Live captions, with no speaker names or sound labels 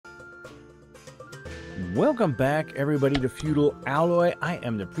Welcome back, everybody, to Feudal Alloy. I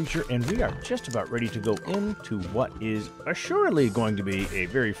am the Preacher, and we are just about ready to go into what is assuredly going to be a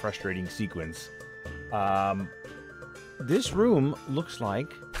very frustrating sequence. This room looks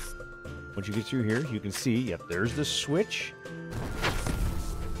like, once you get through here, you can see, yep, there's the switch.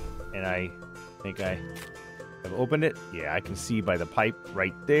 And I think I have opened it. Yeah, I can see by the pipe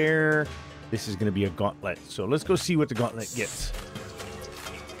right there. This is going to be a gauntlet. So let's go see what the gauntlet gets.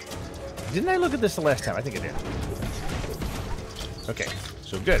 Didn't I look at this the last time? I think I did. Okay,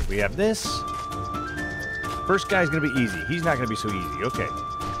 so good. We have this. First guy's going to be easy. He's not going to be so easy. Okay.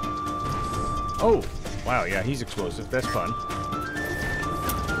 Oh, wow. Yeah, he's explosive. That's fun.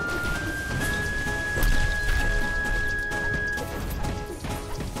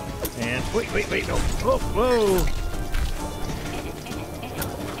 And wait. No. Oh, whoa.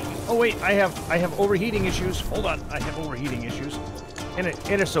 Oh, wait. I have overheating issues. Hold on. I have overheating issues.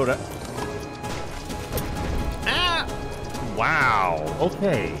 And a soda. Wow,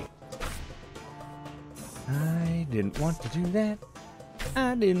 okay. I didn't want to do that.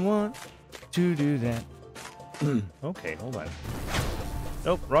 I didn't want to do that. Okay, hold on.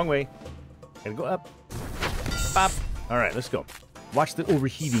 Nope, wrong way. Gotta go up. Pop. Alright, let's go. Watch the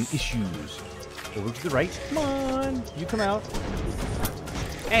overheating issues. Over to the right. Come on. You come out.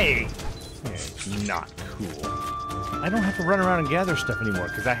 Hey. It's not cool. I don't have to run around and gather stuff anymore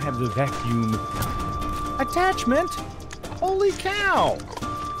because I have the vacuum attachment. Holy cow!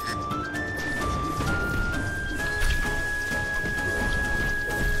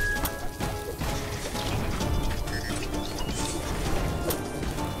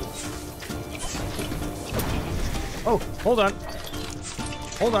 Oh, hold on.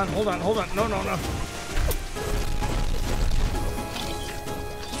 Hold on. No.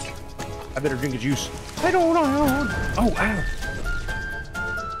 I better drink a juice. I don't know. Oh, ow.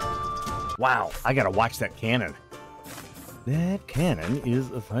 Wow, I gotta watch that cannon. That cannon is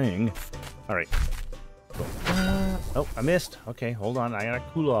a thing. All right. Oh, I missed. Okay, hold on. I gotta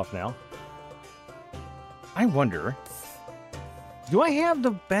cool off now. I wonder, do I have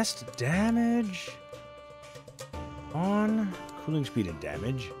the best damage on cooling speed and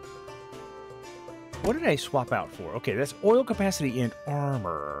damage? What did I swap out for? Okay, that's oil capacity and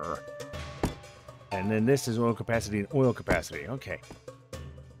armor. And then this is oil capacity and oil capacity. Okay.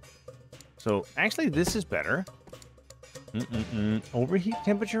 So, actually, this is better. Overheat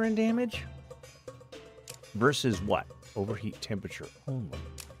temperature and damage versus what? Overheat temperature only.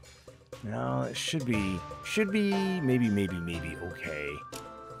 No, it should be maybe okay.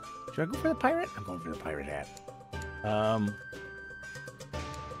 Should I go for the pirate? I'm going for the pirate hat.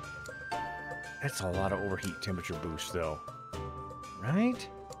 That's a lot of overheat temperature boost though, right?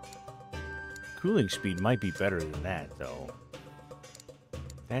 Cooling speed might be better than that though.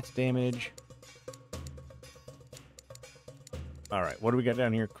 That's damage. All right, what do we got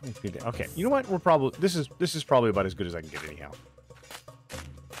down here? Okay, you know what? We're probably this is probably about as good as I can get anyhow.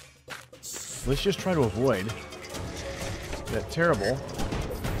 Let's just try to avoid that terrible.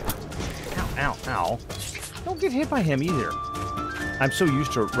 Ow! Don't get hit by him either. I'm so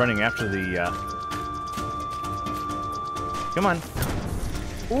used to running after the. Come on!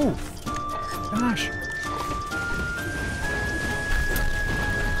 Ooh! Gosh!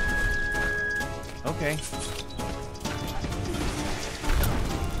 Okay.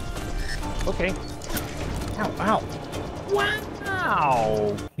 Okay. Ow.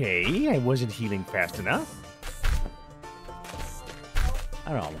 Wow. Okay, I wasn't healing fast enough.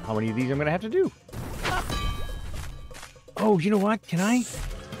 I don't know how many of these I'm going to have to do. Oh, you know what? Can I?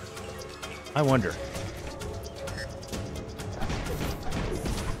 I wonder.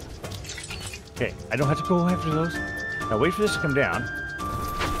 Okay, I don't have to go after those. Now wait for this to come down.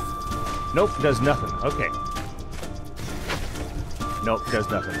 Nope, does nothing. Okay. Nope, does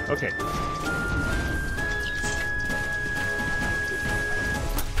nothing. Okay.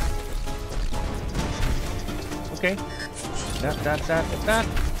 Okay. Dot.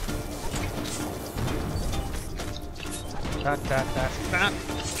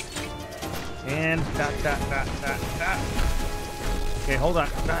 And dot. Okay, hold on.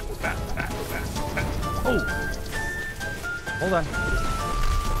 Dot. Oh! Hold on.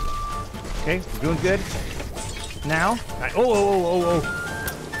 Okay, we're doing good. Now. Oh.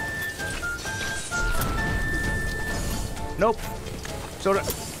 Nope. Soda.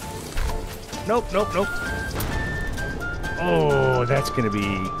 Nope. Oh, that's gonna be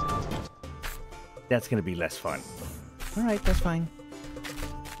less fun. All right, that's fine.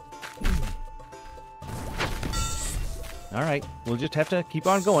 All right, we'll just have to keep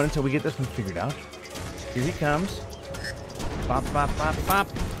on going until we get this one figured out. Here he comes. Pop.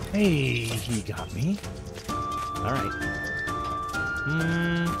 Hey, he got me. All right.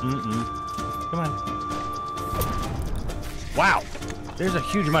 Come on. Wow. There's a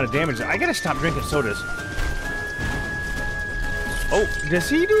huge amount of damage. I gotta stop drinking sodas. Oh, does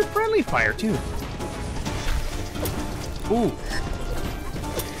he do friendly fire too? Ooh.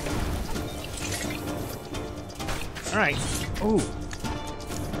 All right. Ooh.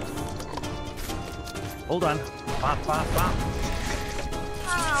 Hold on. Bop, bop, bop.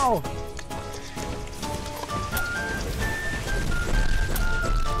 Ow!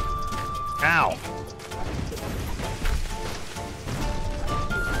 Ow.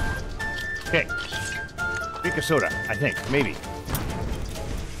 Okay. Drink a soda, I think. Maybe.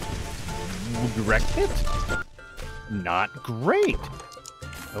 Direct hit? Not great.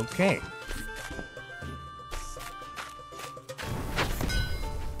 Okay.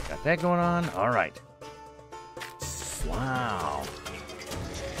 Got that going on. All right. Wow.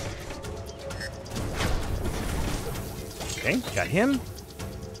 Okay, got him.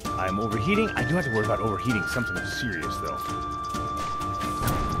 I'm overheating. I do have to worry about overheating something serious, though.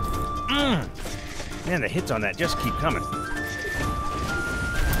 Man, the hits on that just keep coming.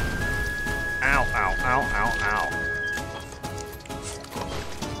 Ow, ow, ow, ow, ow.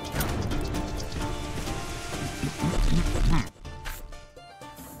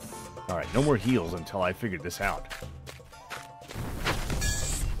 All right, no more heals until I figured this out.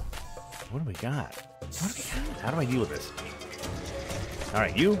 What do we got? What do we got? How do I deal with this? All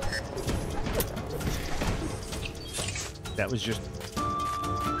right, you. That was just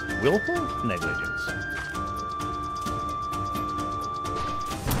willful negligence.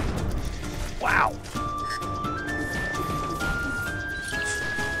 Wow.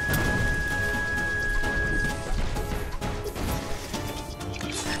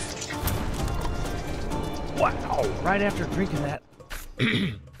 Wow. Right after drinking that.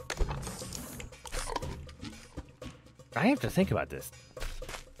 I have to think about this.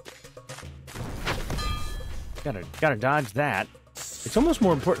 Gotta dodge that. It's almost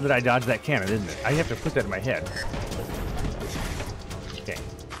more important that I dodge that cannon, isn't it? I have to put that in my head. Okay,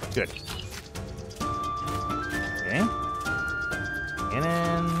 good. Okay.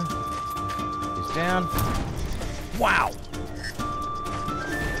 Cannon is down. Wow!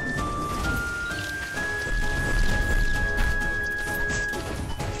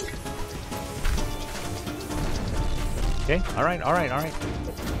 Okay, all right, all right, all right.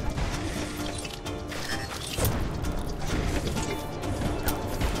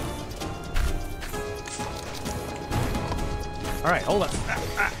 All right, hold on.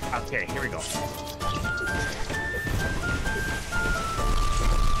 Okay, here we go.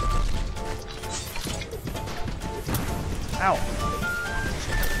 Ow.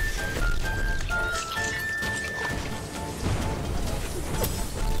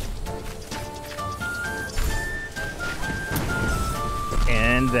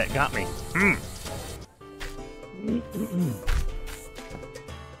 And that got me.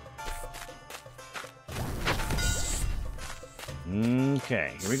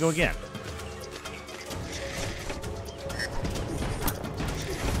 Okay, here we go again.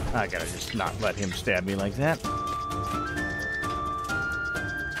 I gotta just not let him stab me like that.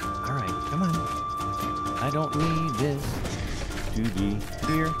 Alright, come on. I don't need this to be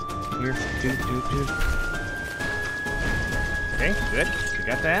here. Okay, good. You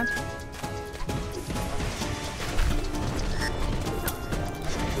got that?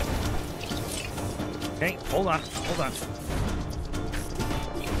 Okay, hold on, hold on.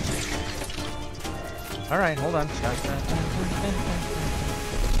 All right, hold on. 2, 3,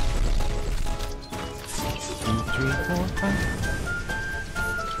 4, 5.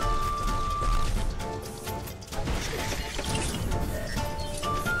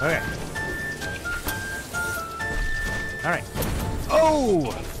 Okay. All right. Oh!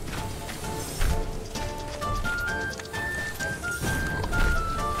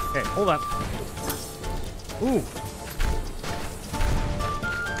 Okay, hold on. Ooh.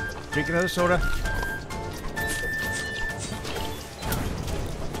 Drink another soda.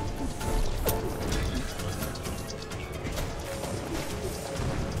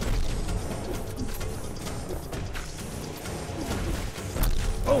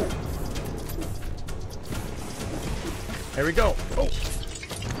 Oh! There we go. Oh!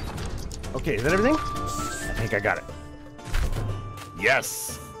 Okay, is that everything? I think I got it.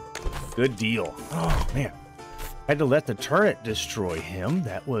 Yes! Good deal. Oh, man. I had to let the turret destroy him.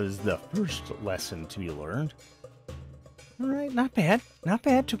 That was the first lesson to be learned. All right, not bad. Not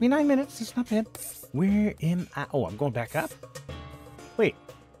bad. Took me 9 minutes. It's not bad. Where am I? Oh, I'm going back up? Wait.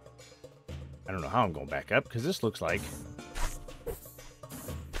 I don't know how I'm going back up, because this looks like...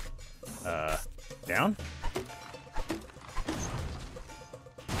 Down.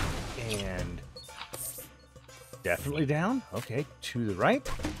 And definitely down. Okay, to the right.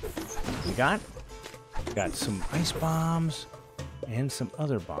 We got some ice bombs and some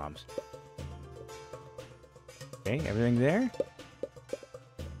other bombs. Okay, everything there?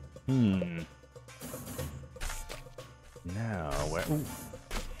 Now, where? Ooh.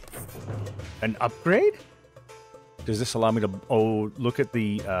 An upgrade? Does this allow me to... Oh, look at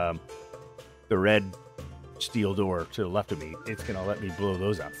the red steel door to the left of me. It's going to let me blow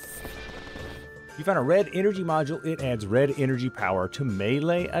those up. You found a red energy module. It adds red energy power to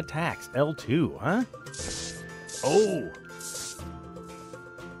melee attacks. L2, huh? Oh.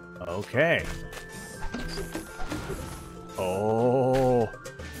 Okay. Oh.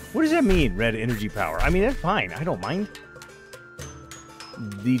 What does that mean, red energy power? I mean, that's fine. I don't mind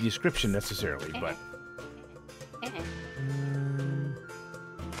the description necessarily, but...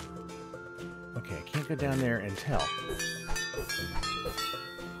 Okay, I can't go down there and tell.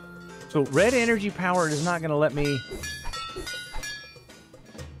 So red energy power is not going to let me...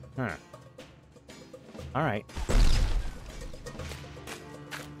 Huh. All right.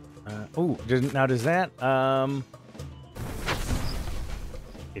 Oh, now does that...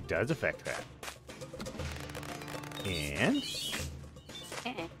 It does affect that. And...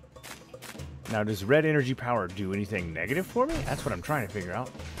 Now, does red energy power do anything negative for me? That's what I'm trying to figure out.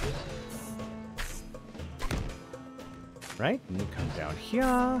 Right? And it comes down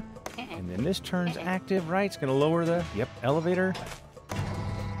here. And then this turns active, right? It's going to lower the... Yep, elevator.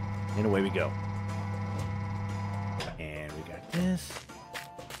 And away we go. And we got this.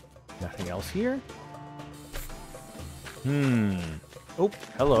 Nothing else here. Oh,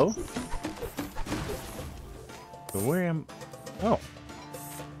 hello. So where am... Oh.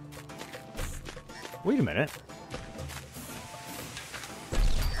 Wait a minute.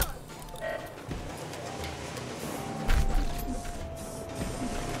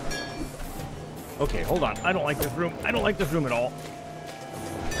 Okay, hold on. I don't like this room. I don't like this room at all.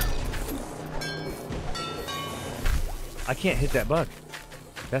 I can't hit that bug.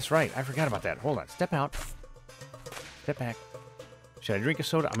 That's right. I forgot about that. Hold on. Step out. Step back. Should I drink a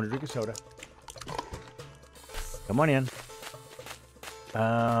soda? I'm going to drink a soda. Come on in.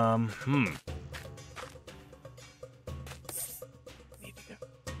 Need to go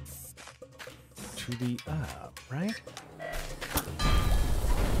to the up, right?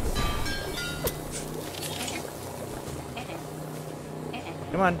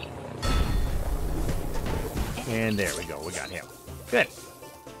 Come on. And there we go. We got him. Good.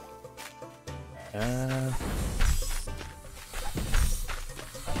 Ow.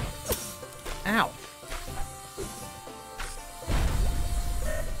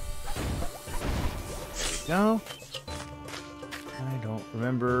 There we go. I don't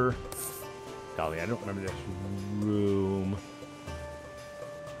remember. Golly, I don't remember this room.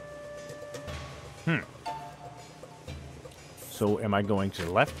 So am I going to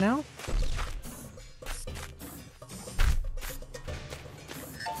the left now?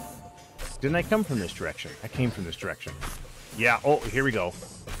 Didn't I come from this direction? I came from this direction. Yeah, oh, here we go.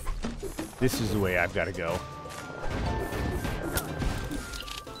 This is the way I've got to go.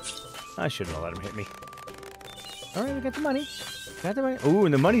 I shouldn't have let him hit me. All right, we got the money. Got the money. Oh,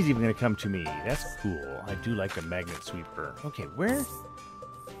 and the money's even going to come to me. That's cool. I do like the magnet sweeper. Okay, where?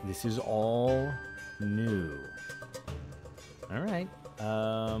 This is all new. All right.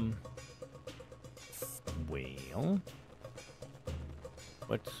 Well,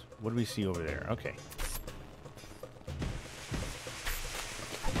 what do we see over there? Okay.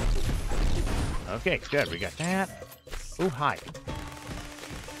 Okay, good. We got that. Oh, hi.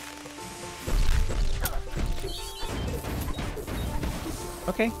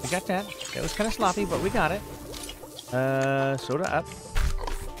 Okay, we got that. That was kind of sloppy, but we got it. Soda up.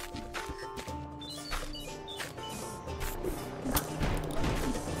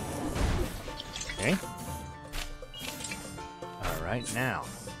 Okay. All right, now.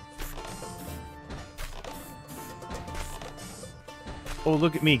 Oh,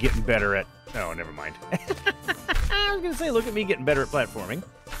 look at me getting better at... Oh, never mind. I was going to say, look at me getting better at platforming,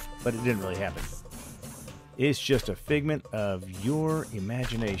 but it didn't really happen. It's just a figment of your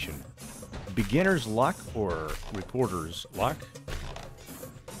imagination. Beginner's luck or reporter's luck?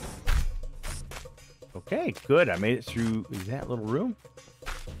 Okay, good. I made it through that little room.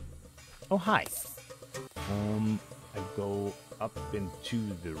 Oh, hi. I go up and to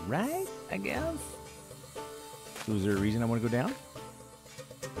the right, I guess? So is there a reason I want to go down?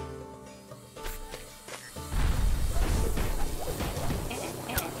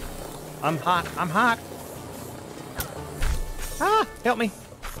 I'm hot. I'm hot. Ah, help me.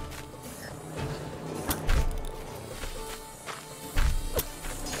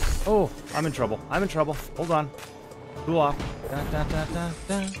 Oh, I'm in trouble. I'm in trouble. Hold on. Cool off. Da, da, da, da,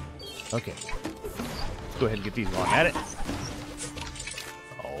 da. Okay. Let's go ahead and get these while I'm at it.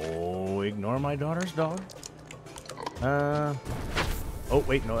 Oh, ignore my daughter's dog. Oh,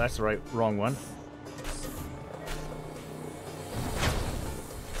 wait, no, that's the wrong one.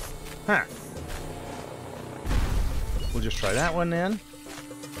 Huh. We'll just try that one then.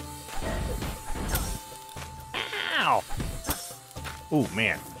 Ow! Oh,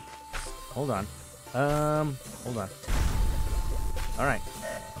 man. Hold on. Hold on. All right.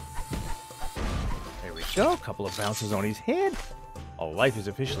 There we go. A couple of bounces on his head. Oh, life is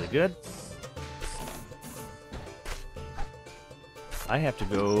officially good. I have to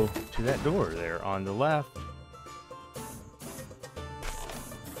go to that door there on the left.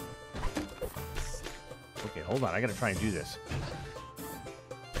 Okay, hold on. I gotta try and do this.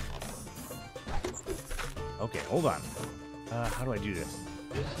 Okay, hold on. How do I do this?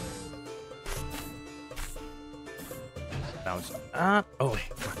 Bounce up. Oh, wait.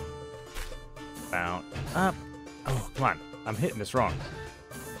 Come on. Bounce up. Oh, come on. I'm hitting this wrong.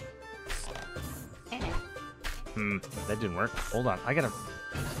 That didn't work. Hold on. I gotta...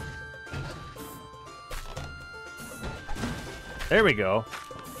 There we go.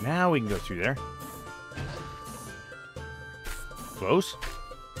 Now we can go through there. Close.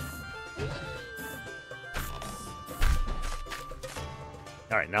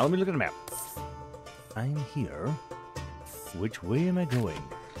 All right, now let me look at the map. I'm here. Which way am I going?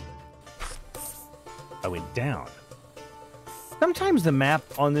 I went down. Sometimes the map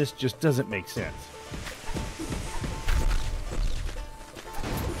on this just doesn't make sense.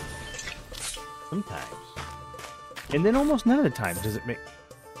 Sometimes. And then almost none of the time does it make...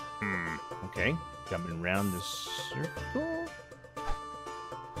 Okay. Coming around the circle.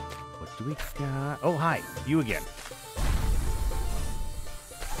 What do we got? Oh, hi. You again.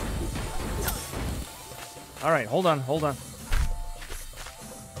 All right, hold on, hold on.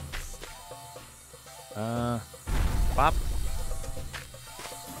 Bop.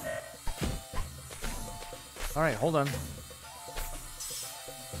 All right, hold on.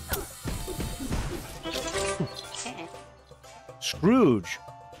 Scrooge.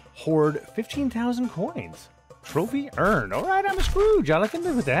 Hoard 15,000 coins. Trophy earned. All right, I'm a Scrooge. I can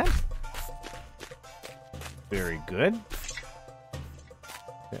live with that. Very good.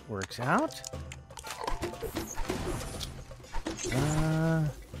 That works out.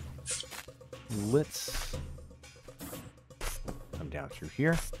 Let's come down through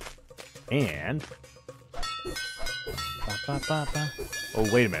here. And... Oh,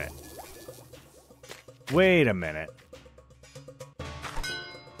 wait a minute. Wait a minute.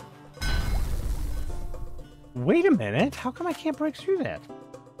 Wait a minute. How come I can't break through that?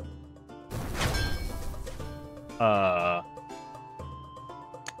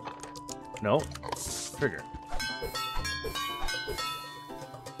 No. Trigger.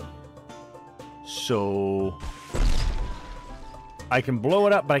 So... I can blow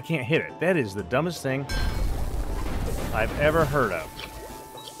it up, but I can't hit it. That is the dumbest thing I've ever heard of.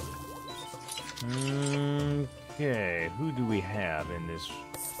 Okay, who do we have in this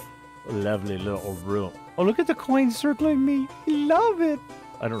lovely little room? Oh, look at the coins circling me. I love it.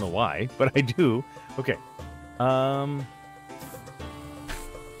 I don't know why, but I do. Okay.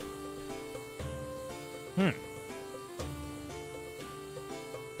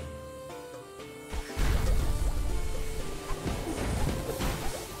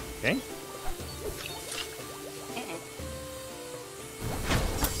 Okay.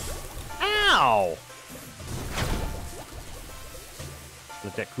 Ow!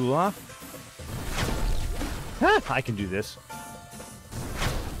 Let that cool off. Ah, I can do this.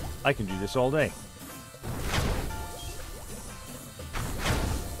 I can do this all day.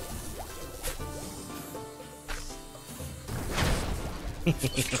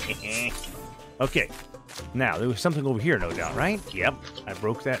 Okay. Now, there was something over here, no doubt, right? Yep. I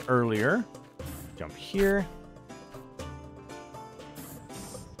broke that earlier. Jump here.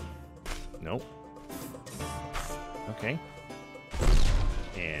 Nope. Okay.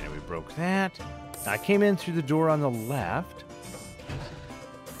 And we broke that. I came in through the door on the left.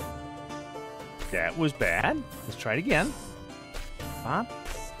 That was bad. Let's try it again. Bop.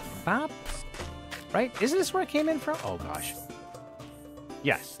 Bop. Right? Isn't this where I came in from? Oh, gosh.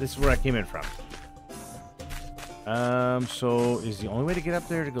 Yes, this is where I came in from. So is the only way to get up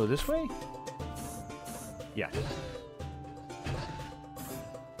there to go this way? Yes.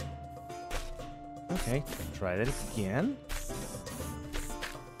 Okay, try that again.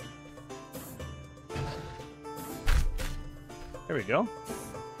 There we go.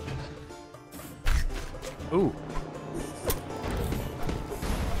 Ooh.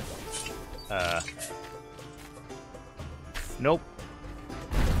 Nope.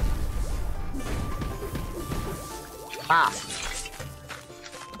 Ah.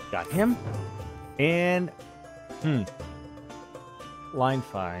 Got him. And, line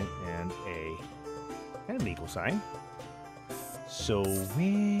 5 and an equal sign. So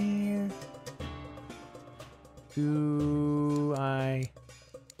where do I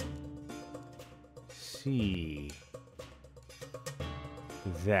see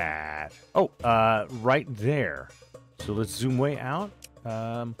that? Oh, right there. So let's zoom way out.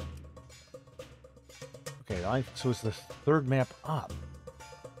 Okay, so it's the third map up.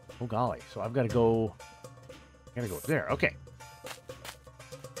 Oh golly! So I've got to go. I gotta go up there. Okay.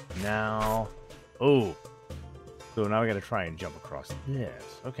 Now, oh. So now I got to try and jump across this.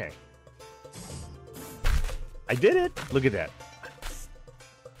 Okay. I did it. Look at that.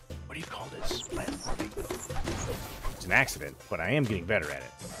 What do you call this? It's an accident, but I am getting better at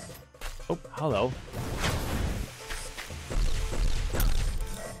it. Oh, hello.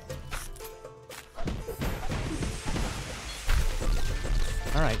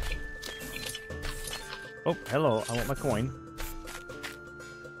 All right. Oh, hello. I want my coin.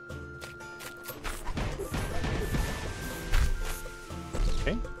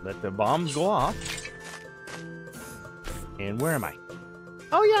 Okay, let the bombs go off. And where am I?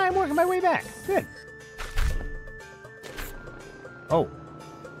 Oh, yeah, I'm working my way back. Good. Oh,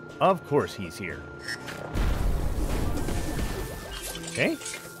 of course he's here. Okay.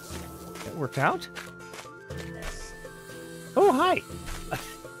 That worked out. Oh, hi. I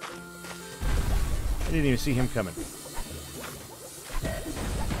didn't even see him coming.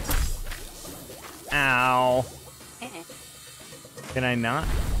 Ow. Can I not?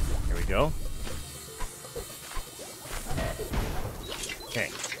 There we go. Okay.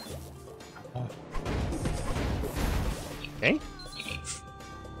 Okay.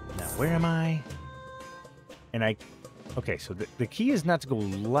 Now, where am I? And okay, so the key is not to go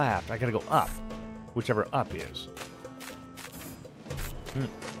left. I gotta go up. Whichever up is. Can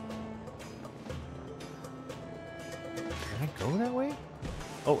I go that way?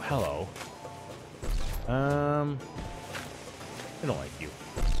 Oh, hello. I don't like you.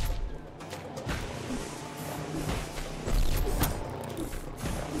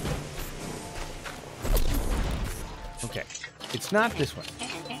 Okay. It's not this one.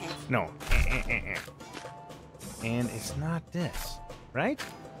 No. And it's not this. Right?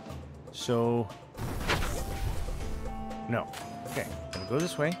 So... No. Okay. I'm gonna go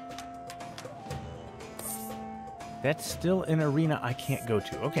this way. That's still an arena I can't go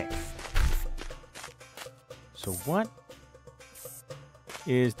to. Okay. So what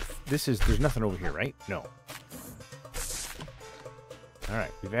is... There's nothing over here, right? No.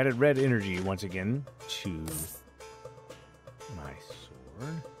 Alright. We've added red energy once again to my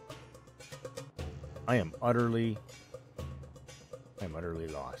sword. I am utterly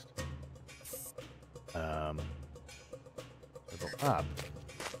lost. I'll go up.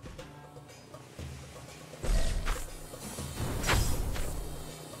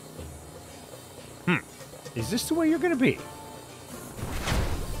 Is this the way you're going to be?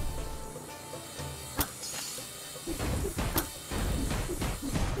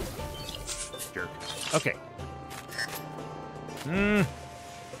 Jerk. Okay.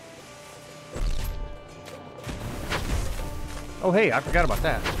 Oh, hey, I forgot about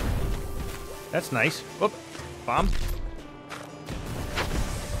that. That's nice. Whoop. Bomb.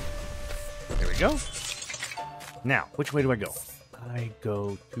 There we go. Now, which way do I go? I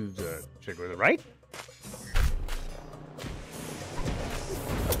go to the... Should I go to the right?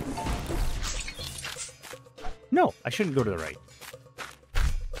 No, I shouldn't go to the right.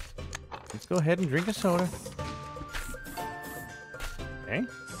 Let's go ahead and drink a soda. Okay.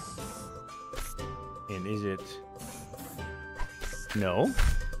 And is it... No.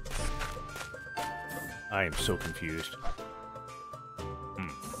 I am so confused.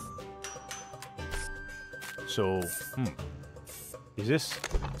 So, is this...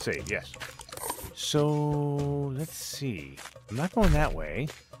 Say, yes. So, let's see. I'm not going that way.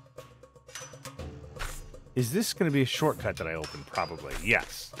 Is this going to be a shortcut that I open? Probably.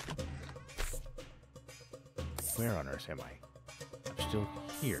 Yes. Where on earth am I? I'm still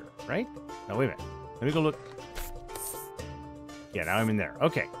here, right? No, wait a minute. Let me go look. Yeah, now I'm in there.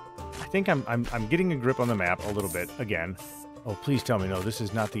 Okay. I think I'm getting a grip on the map a little bit again. Oh, please tell me no, this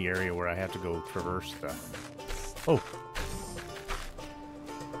is not the area where I have to go traverse the... Oh.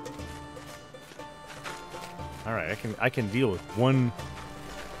 All right, I can deal with one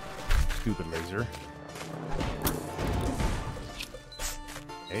stupid laser.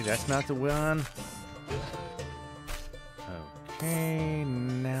 Okay, that's not the one. Okay,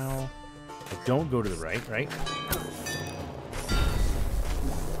 now But don't go to the right, right?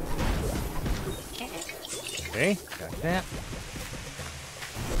 Okay, got that.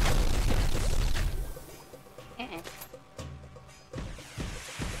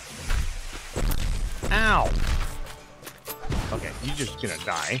 Ow! Okay, you're just gonna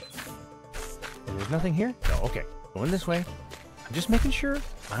die. And there's nothing here? No, okay. Going this way. I'm just making sure.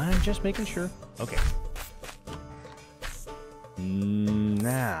 I'm just making sure. Okay.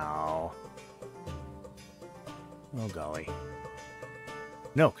 Now. Oh, golly.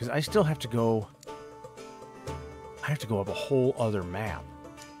 No, because I still have to go. I have to go up a whole other map.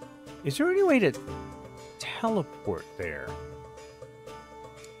 Is there any way to teleport there?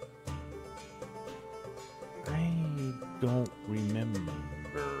 I don't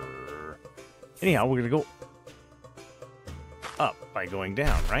remember. Anyhow, we're going to go up by going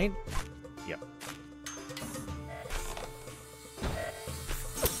down, right? Yep.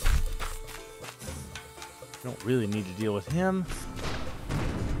 Don't really need to deal with him.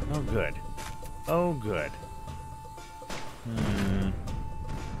 Oh, good. Oh, good.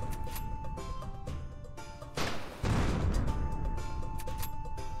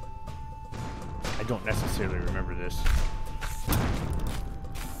 I don't necessarily remember this.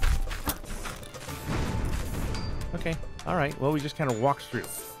 Okay. All right. Well, we just kind of walked through.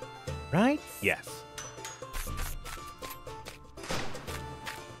 Right? Yes.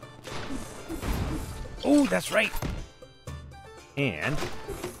 Oh, that's right. And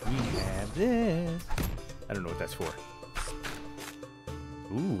we have this. I don't know what that's for.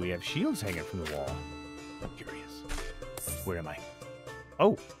 Ooh, we have shields hanging from the wall. I'm curious. Where am I?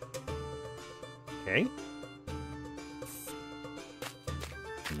 Oh. Okay.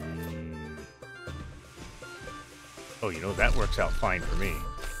 Oh, you know, that works out fine for me.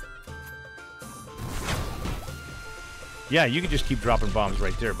 Yeah, you can just keep dropping bombs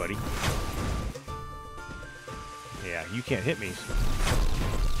right there, buddy. Yeah, you can't hit me.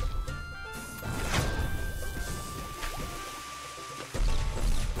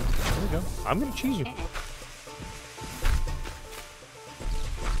 There we go. I'm going to cheese you.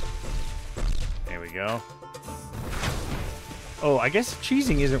 There we go. Oh, I guess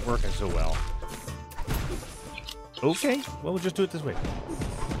cheesing isn't working so well. Okay, well, we'll just do it this way.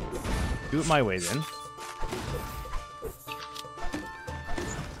 Do it my way, then.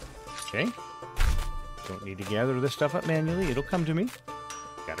 Okay. Don't need to gather this stuff up manually. It'll come to me.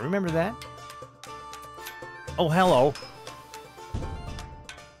 Gotta remember that. Oh, hello.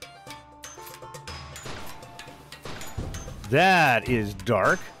 That is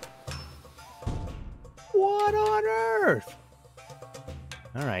dark. What on earth?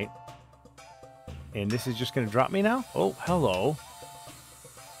 All right. And this is just going to drop me now? Oh, hello.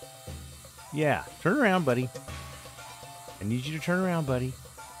 Yeah, turn around, buddy. I need you to turn around, buddy.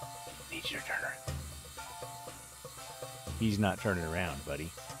 I need you to turn around. He's not turning around,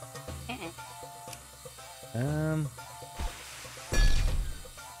 buddy.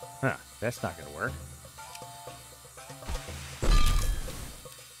 Huh, that's not going to work.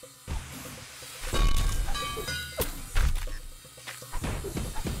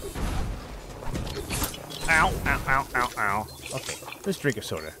 Ow, ow, ow, ow, ow. Okay, let's drink a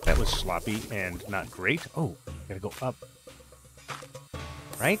soda. That was sloppy and not great. Oh, gotta go up.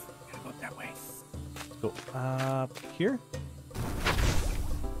 Right? Gotta go up that way. Let's go up here.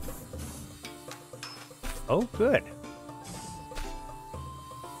 Oh, good.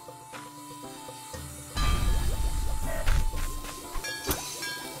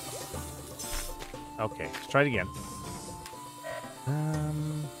 Okay, let's try it again.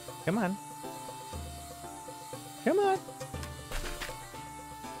 Come on. Come on.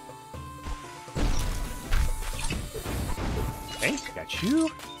 Okay, got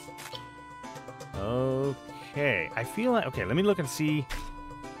you. Okay, I feel like... Okay, let me look and see.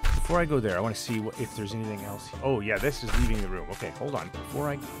 Before I go there, I want to see if there's anything else. Oh, yeah, this is leaving the room. Okay, hold on. Before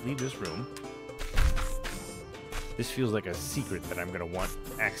I leave this room, this feels like a secret that I'm going to want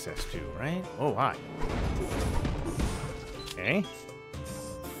access to, right? Oh, hi. Okay.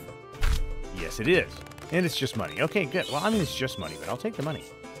 Yes, it is. And it's just money. Okay, good. Well, I mean, it's just money, but I'll take the money.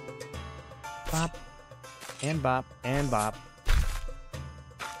 Bop. And bop. And bop.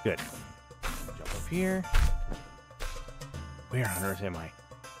 Good. Jump up here. Where on earth am I?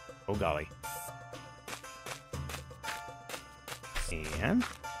 Oh, golly. And.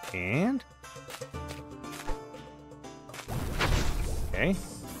 Okay.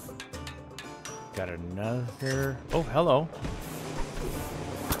 Got another... Oh, hello.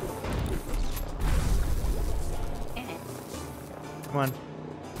 Come on.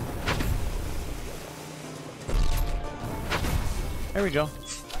 There we go.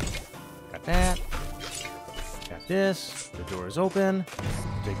 Got Got that. Got this. The door is open.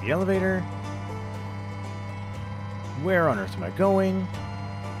 Take the elevator. Where on earth am I going?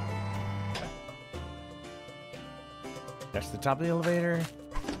 That's the top of the elevator.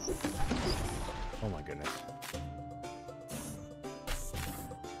 Oh my goodness.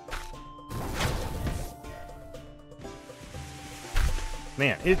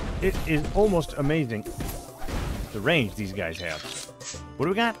 Man, it is almost amazing the range these guys have. What do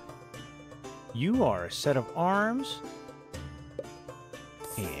we got? You are a set of arms.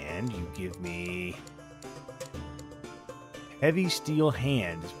 And you give me heavy steel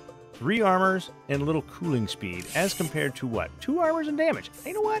hands, 3 armors, and a little cooling speed, as compared to what? 2 armors and damage.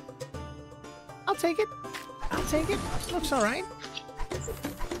 You know what? I'll take it. I'll take it. Looks all right.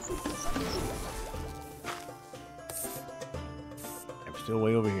 I'm still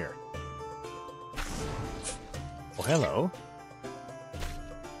way over here. Oh, hello.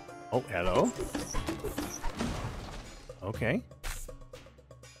 Oh, hello. Okay.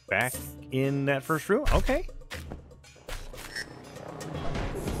 Back in that first room. Okay.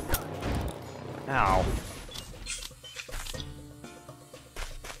 Ow.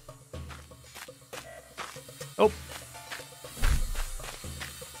 Oh.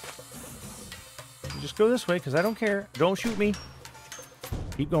 Just go this way, because I don't care. Don't shoot me.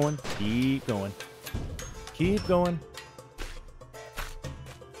 Keep going. Keep going. Keep going.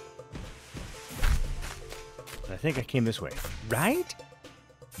 I think I came this way. Right?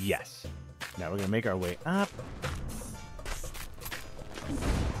 Yes. Now we're going to make our way up.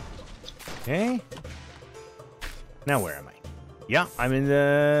 Okay. Now where am I? Yeah, I'm in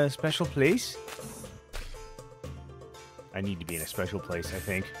the special place. I need to be in a special place, I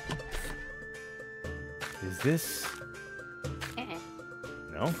think. Is this...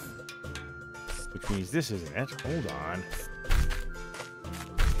 No. Which means this isn't it. Hold on.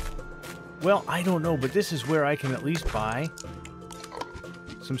 Well, I don't know, but this is where I can at least buy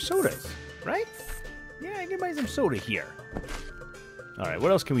some sodas, right? Yeah, I can buy some soda here. All right, what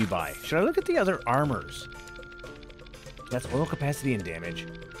else can we buy? Should I look at the other armors? That's oil capacity and damage.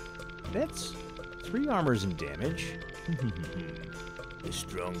 That's 3 armors and damage. The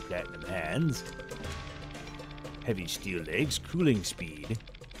strong platinum hands. Heavy steel legs, cooling speed.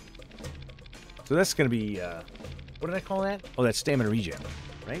 So that's going to be, what did I call that? Oh, that's stamina regen,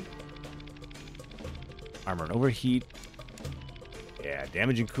 right? Armor and overheat. Yeah,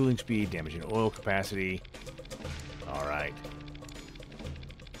 damage and cooling speed, damage and oil capacity. All right.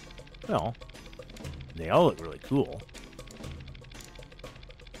 Well, they all look really cool.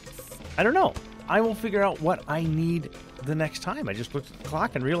 I don't know. I will figure out what I need the next time. I just looked at the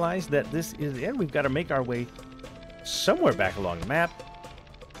clock and realized that this is the end. We've got to make our way somewhere back along the map.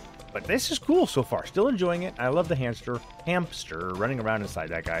 But this is cool so far. Still enjoying it. I love the hamster running around inside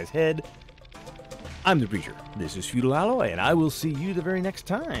that guy's head. I'm the Breacher. This is Feudal Alloy, and I will see you the very next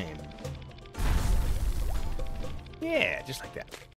time. Yeah, just like that.